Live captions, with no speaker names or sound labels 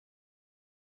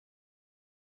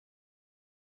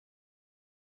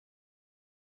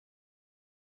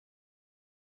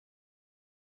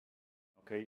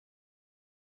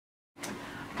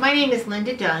My name is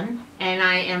Linda Dunn, and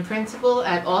I am principal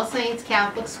at All Saints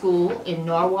Catholic School in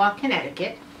Norwalk,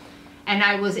 Connecticut. And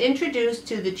I was introduced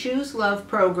to the Choose Love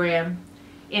program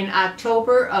in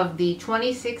October of the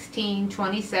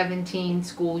 2016-2017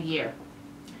 school year.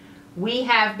 We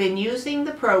have been using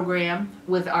the program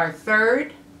with our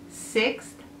 3rd,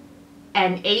 6th,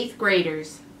 and 8th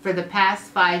graders for the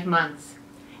past 5 months.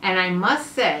 And I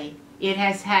must say, it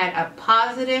has had a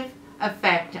positive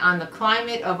effect on the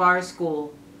climate of our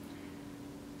school.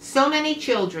 So many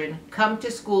children come to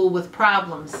school with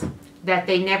problems that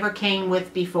they never came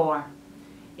with before.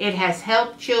 It has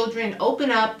helped children open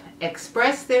up,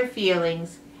 express their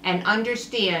feelings, and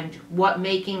understand what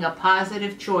making a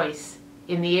positive choice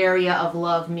in the area of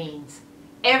love means.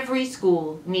 Every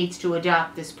school needs to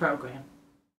adopt this program.